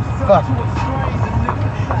 Fuck you.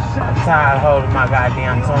 I'm tired of holding my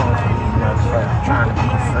goddamn tongue from these motherfuckers trying to be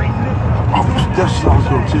free. That's what I was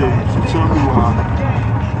gonna tell you. So tell me why.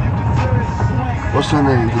 What's her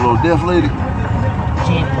name? The little deaf lady?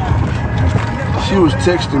 Jenny. She was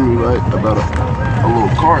texting me, right, about a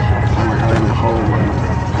little cart. I'm like, I ain't at home right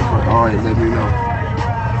now. She's like, alright, let me know.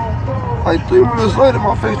 Like 3 minutes later,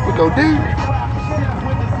 my Facebook go, dude.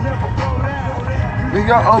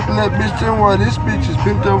 Nigga, I opened that bitch to while this bitch is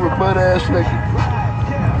bent over butt ass naked.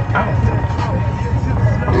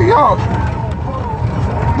 Y'all,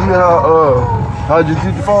 you know how you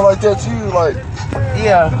did the phone like that to you? Like,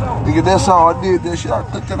 yeah. Nigga, that's how I did that shit. I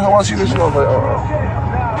looked at how I see this shit. I was like,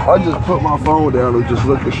 I just put my phone down and just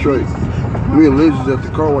looked straight. Me and Liz was at the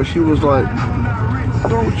car while she was like,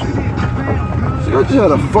 don't you? See, I just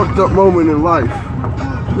had a fucked up moment in life.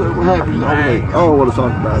 She's like, what happened? I was like, I don't want to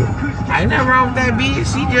talk about it. Ain't nothing wrong with that bitch.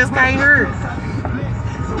 She just ain't hurt.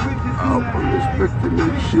 I was expecting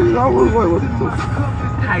that shit. I was like, what the fuck?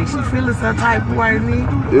 Hey, she feeling some type of way to me.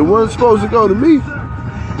 It wasn't supposed to go to me.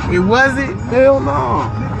 It wasn't? Hell no.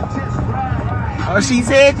 Oh, she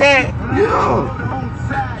said that?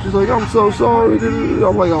 Yeah. She's like, I'm so sorry.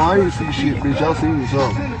 I'm like, oh, I ain't see shit, bitch. I seen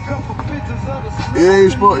something. It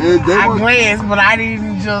ain't supposed to. I glanced, but I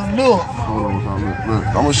didn't just look. Hold on, look.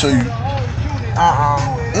 I'm gonna show you.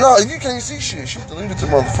 No, you can't see shit. She deleted the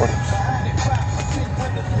motherfuckers.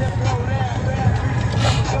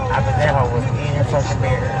 I bet that hoe was being fucking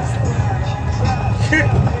embarrassed.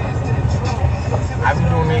 I be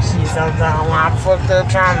doing that shit sometimes when I'm fucked up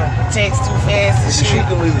trying to text too fast and shit. She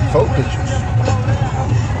deleted 4 pictures.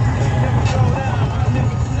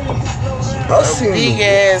 I seen big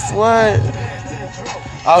ass what?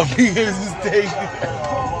 How big ass is taking?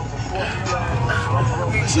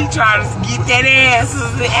 She trying to get that ass.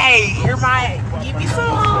 Hey, here my, give me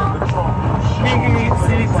some. Nigga,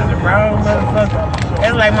 sitting to the wrong motherfucker.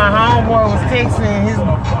 That's like my homeboy was texting his,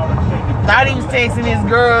 thought he was texting his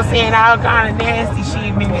girl saying all kind of nasty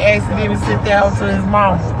shit. Nigga accidentally sent that out to his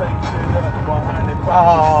mama.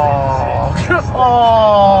 Oh,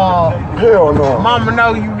 oh. Hell no. Mama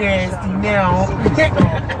know you nasty now.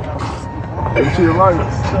 It's your life.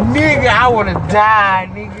 Nigga, I would've died,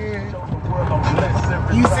 nigga.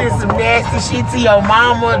 You sent some nasty shit to your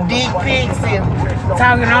mama, dick pics and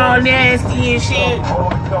talking all nasty and shit.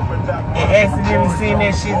 And accidentally send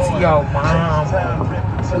that shit to your mama.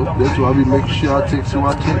 That's why I be making sure I text who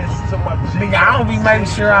I text. Nigga, I don't be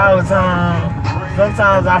making sure all the time.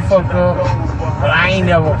 Sometimes I fuck up, but I ain't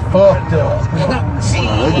never fucked up. Shit.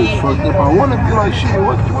 I just fucked up. I wanna be like, shit,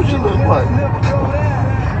 what you look like?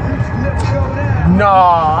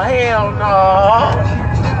 No, hell no.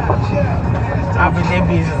 I bet that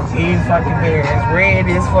bitch is fucking bad. It's red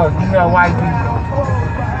as fuck. You know white people.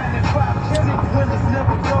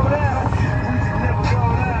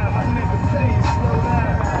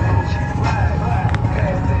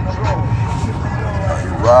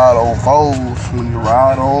 Ride on foes when you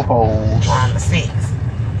ride on foes. I'm 6.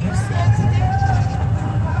 You 6.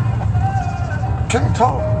 can't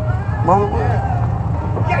talk. Motherfucker.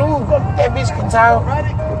 Ooh, that bitch can talk.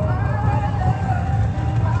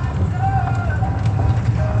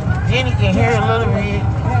 Jenny can hear a little bit.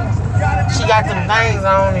 She got them things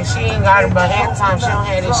on and she ain't got it, but half the time she don't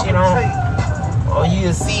have this shit on. Or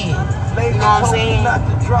you'll see it. You know what I'm saying?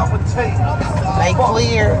 Like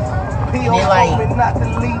clear. And then like,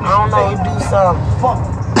 I don't know, it do something.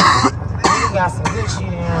 You got some good shit in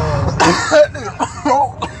here.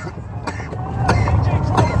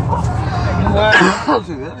 What?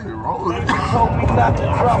 That nigga rolling. Told me not to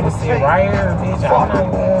drop a tape. Right here, bitch. I'm not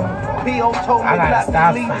going. P.O. told me I gotta not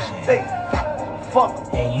stop to leave the flying. state. Fuck.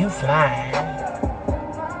 And you flying.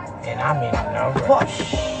 And I'm in no Fuck. rush.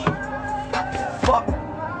 Fuck.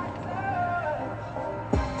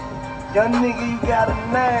 Young nigga, you got a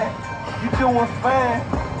 9. You doing fine.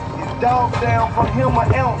 You dog down from him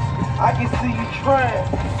an ounce. I can see you trying.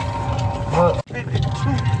 But, 52.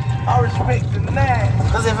 I respect the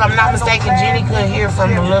 9. because if I'm not mistaken, Jenny could hear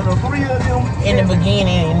from a little in the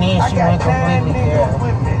beginning and then she went completely there.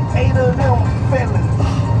 With me. 8 of them felons.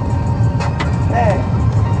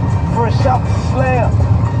 Fresh out the slam.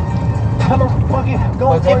 Tell them fucking go.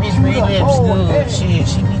 But that bitch really lips good.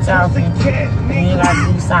 She be talking. And you gotta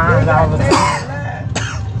do signs all the time.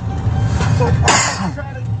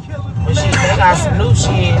 But shit, they got some new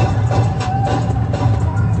shit.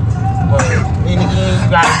 But then again,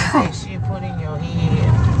 you gotta get that shit put in your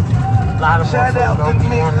head. A lot of Shout motherfuckers out to don't be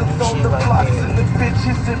wanting to niggas do on shit the like blocks that. and the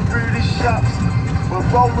bitches in beauty shops with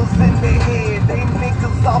rollers in their head. They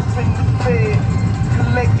niggas off in the bed,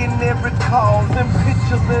 collecting every call and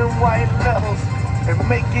pictures in white letters and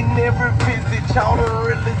making every visit. Y'all the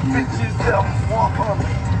realest bitches ever. 100.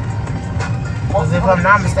 Cause if I'm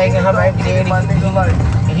not mistaken, her baby daddy,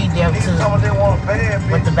 he deaf too. They want a bad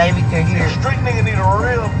bitch. But the baby can hear. Street nigga need a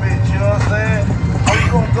real bitch, you know what I'm saying? Oh, you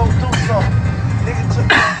gonna go through something. Nigga took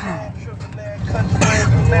a trip in that country ways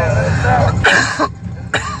from there to south.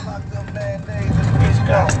 Locked up bad days and the bitch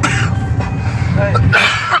gone. Hey,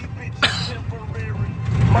 these bitches temporary.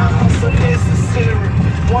 My hustle necessary.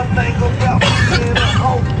 One thing about me being a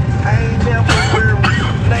hoe, I ain't never weary.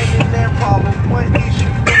 Naming that problem, one issue,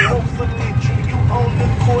 the hopes of you. You on the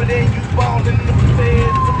court and you ballin' the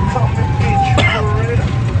feds. I'm coming, bitch, you for real.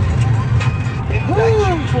 And like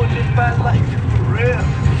you 25 like you for real.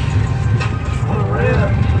 For real.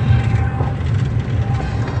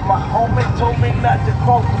 My homie told me not to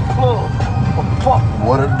cross the club. But fuck.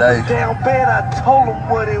 What a day. Down bad, I told him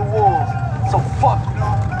what it was. So fuck.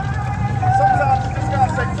 Sometimes you just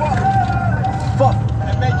gotta say fuck. Fuck.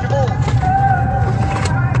 And make your move.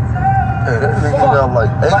 Hey, that nigga got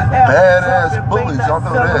like 8 badass bullies. Y'all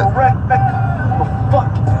know that. But fuck.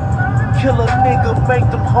 Kill a nigga, make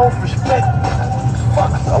them hoes respect.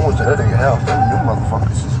 Fuck. I went to that nigga house. Them new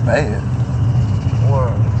motherfuckers is bad.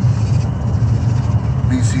 Word.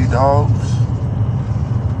 BC dogs.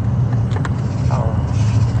 I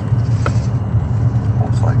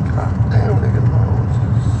was like, God damn, nigga, no.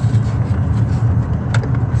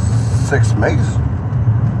 6 Mason.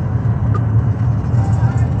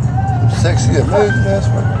 Sexy amazing ass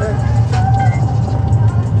fucking thing.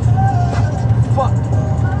 Fuck.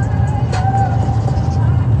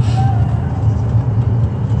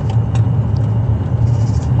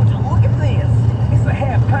 Would you look at this? It's a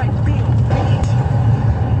half-pint bill, bitch.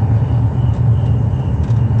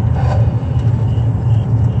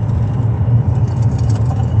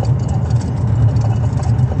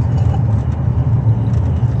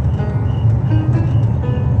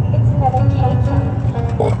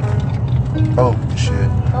 Oh shit.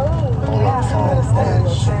 Hold on, phone.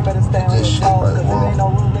 This shit like, whoa.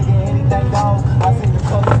 I seen the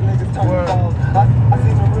coldest niggas turn the phone. I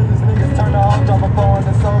seen the realest niggas turn the home, drop a phone in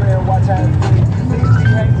the soda and watch how it feels. Niggas be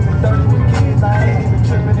hanging in 30 with kids, I ain't even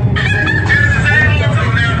tripping in the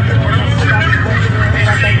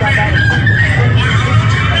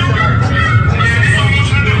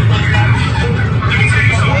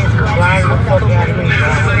Thanks for flying the fuck out of me,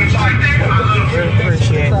 bro. Really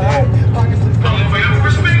appreciate that.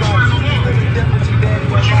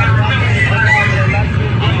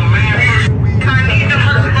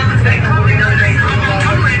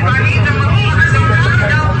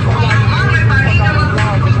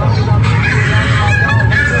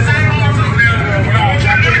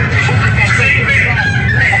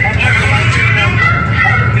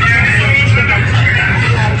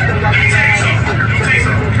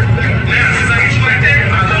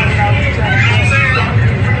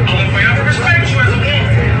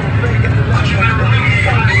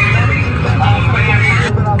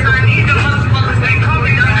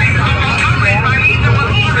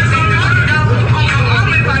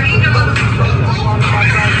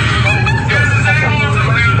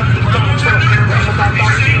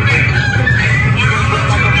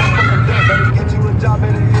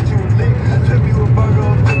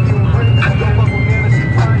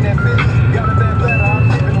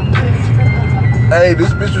 Hey,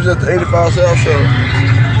 this bitch was at the 85 South show.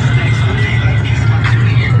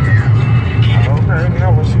 Okay,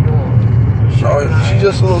 know what she doing. No, she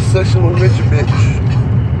just a little sexual Richard bitch.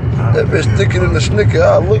 That bitch thicker than the snicker.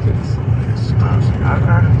 I look at it.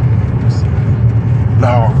 Okay.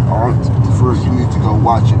 No, first you need to go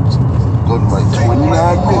watch it. Go to like 29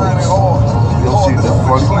 minutes. You'll see the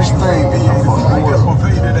funniest thing in the fucking world.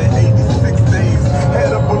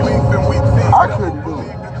 I couldn't do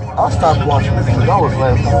it. I stopped watching it because I was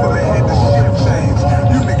laughing.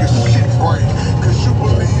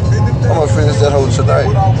 I'm gonna finish that whole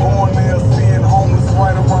tonight.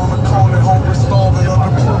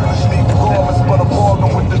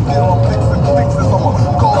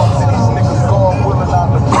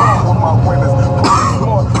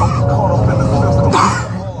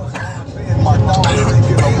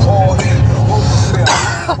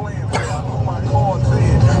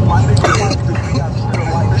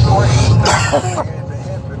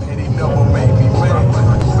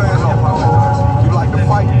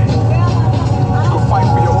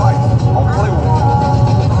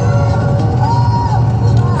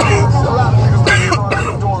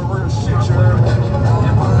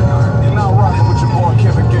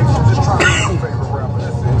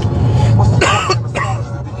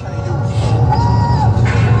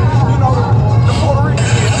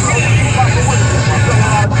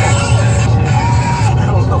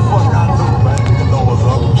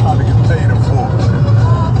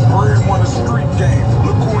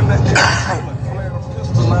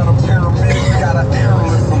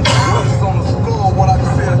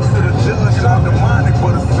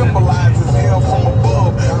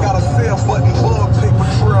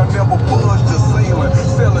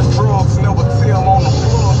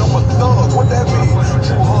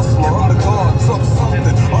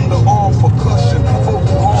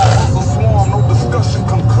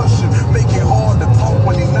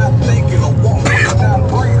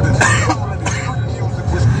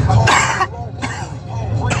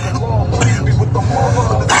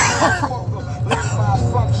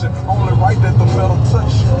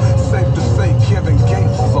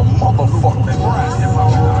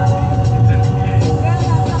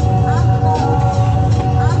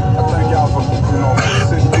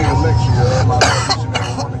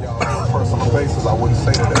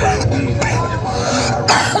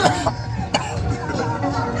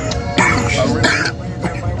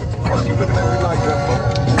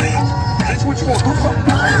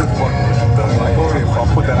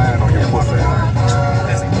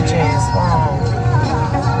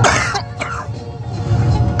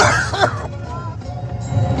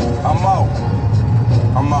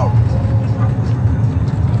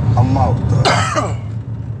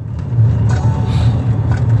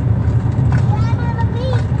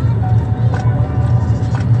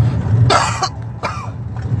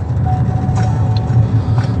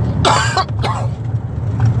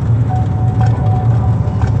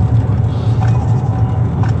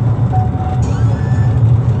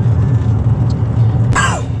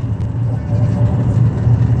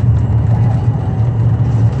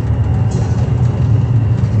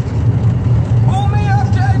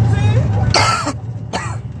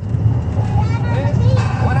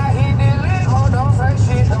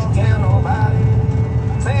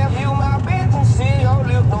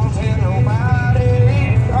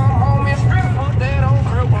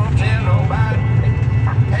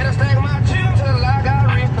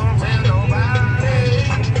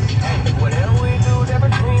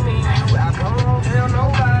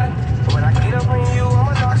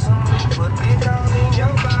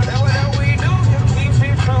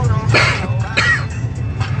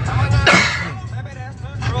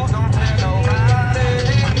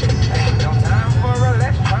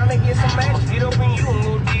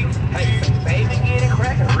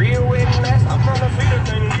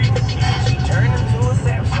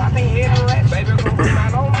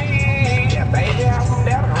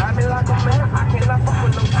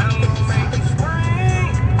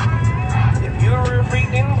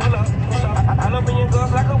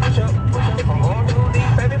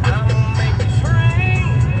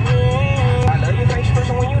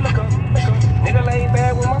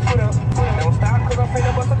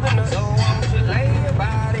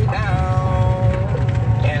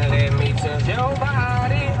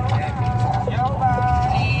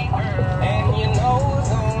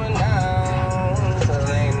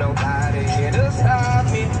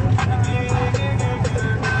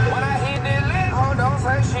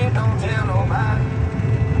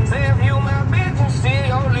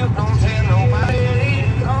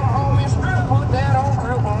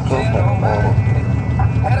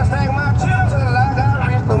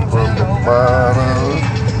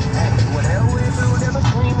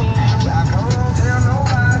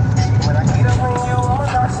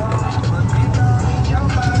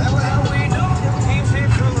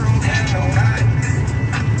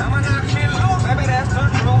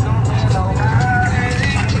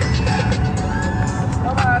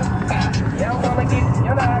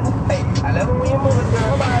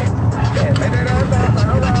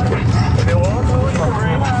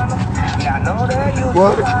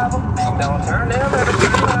 what? Don't turn down, let it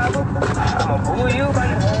I'ma pull you by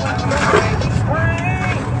the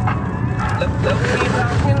spring. Look me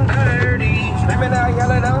talking dirty. Screaming out,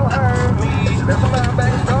 yelling, don't hurt me. That's my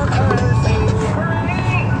back, start hurting.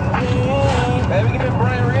 Baby, get your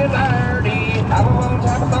brain real dirty. I'm on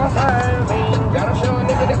top of the serving. Gotta show a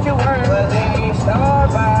nigga that you worthy. Start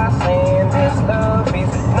by saying this love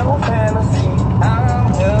is no fantasy. I'm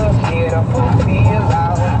just here to fulfill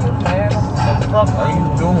our fantasy. What the fuck are you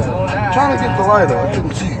doing? I'm trying to get the lighter. I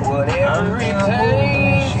couldn't see. Whatever it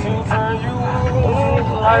takes to turn you on.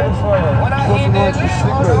 Lighter for it. When I Supposed hit to that like the lick,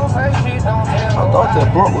 cigarette. don't say shit, don't tell I thought that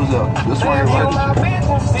blunt was up. That's why you you lighted my it. bitch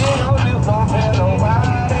and still no lips, don't tell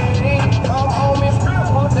nobody. Come home and strip,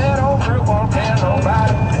 put that on grip, won't tell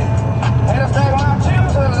nobody. And I stack my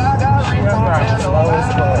chips till I got rich, don't tell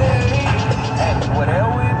nobody. Hey, whatever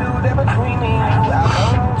we do, that between me and you, I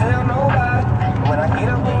don't tell nobody. When I get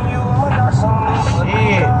up in you, I'ma knock some loose.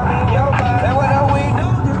 Shit. That whatever we do,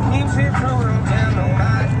 just keep shit true, don't tell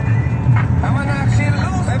nobody. I'ma knock shit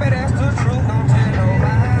loose, baby, that's the truth, don't tell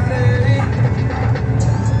nobody.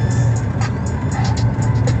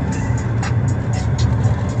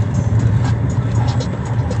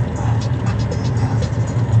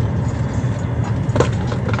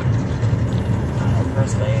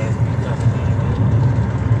 First they asked me nothing.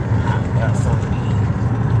 I got something to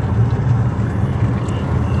eat.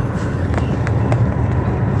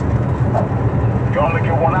 You only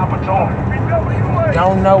get one opportunity.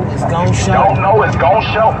 Don't know it's gon' show. Don't know it's gon'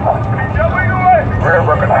 show. Real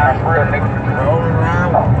recognized, real nigga. Rolling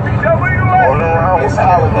around. Rolling around with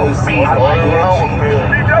holiday season. Rolling around with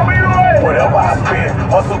bills. Whatever I spend,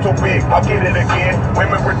 hustle too big, I'll get it again.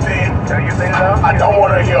 Women pretend, tell you they love. I don't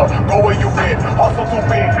wanna hear, go where you been. Hustle too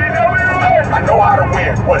big, I know how to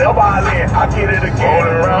win. Whatever I land, I get it again.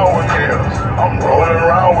 Rolling around with bills, I'm rolling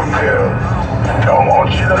around with bills. Don't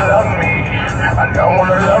want you to love me, I don't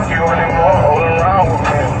wanna love you anymore. Rolling around with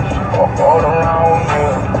bills, rolling around with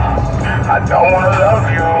bills. I don't wanna love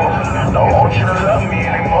you, don't want you to love me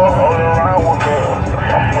anymore. Rolling around with bills,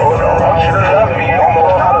 I'm rolling around. Want you to love me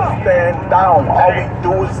anymore. How to stand down, all we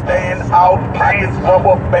do is stand out. Pockets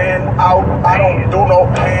rubber band out, I don't do no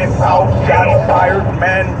hands out. Shots fired,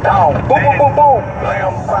 man down. Boom, boom, boom, boom,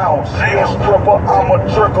 blam, bounce. She a stripper, I'm a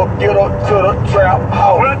tricker. Get her to the trap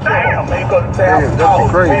house. Make her tap Damn, that's out.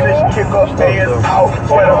 crazy. Finish, kick her hands out.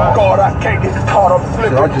 Swear to God, I can't get caught up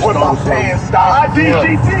slipping with my pants down.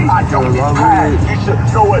 I don't get tired, you should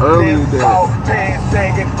know it. Earlier Then today. out, dance,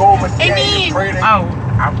 singing, going, And then,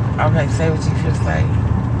 okay, say what you feel say.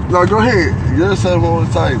 No, go ahead. You just said one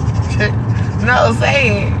more time. No,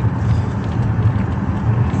 say it.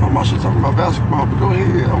 I'm actually talking about basketball, but go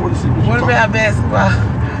ahead. I want to see what you're What talking about basketball?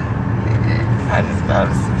 I just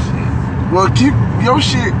noticed some shit. Well, keep your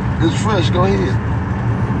shit is fresh. Go ahead.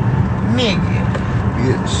 Nigga.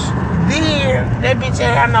 Yes. Then, that bitch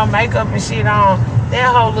ain't had no makeup and shit on.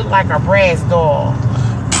 That hoe look like a brass doll.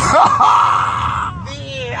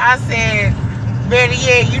 Then I said, better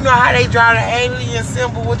yet, you know how they draw the alien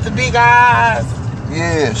symbol with the big eyes?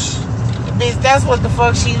 Yes. Bitch, that's what the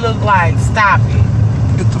fuck she look like. Stop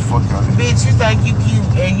it. Get the fuck out of here. Bitch, you think you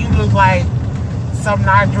cute and you look like something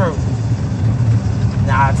I drew.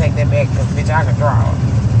 Nah, I'll take that back because, bitch, I can draw.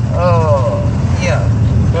 Oh, yeah.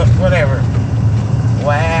 But whatever.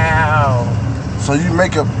 Wow. So you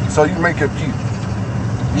make up cute.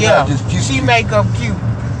 You Yeah, not just cute. she make up cute.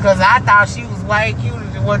 Because I thought she was way cuter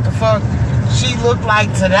than what the fuck she looked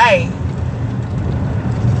like today.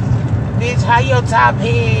 Bitch, how your top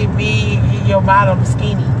head big and your bottom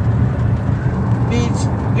skinny?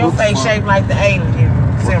 Bitch, your What the face fuck? shaped like the alien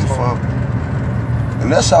What the symbol. fuck?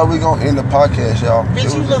 And that's how we gonna end the podcast, y'all.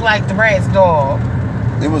 Bitch, you look like the Bratz dog.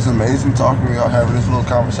 It was amazing talking to y'all, having this little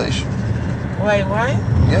conversation. Wait, what?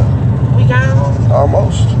 Yeah, We gone?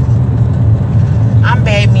 almost. I'm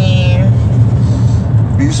Batman.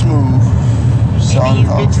 Be smooth. And Signing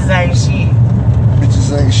these off. bitches ain't shit.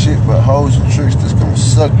 Bitches ain't shit but hoes and tricks that's gonna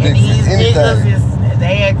suck dick And these for anything. niggas is,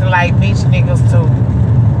 they acting like bitch niggas too.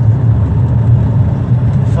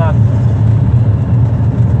 Fuck them.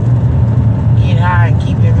 Get high and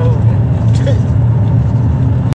keep it moving.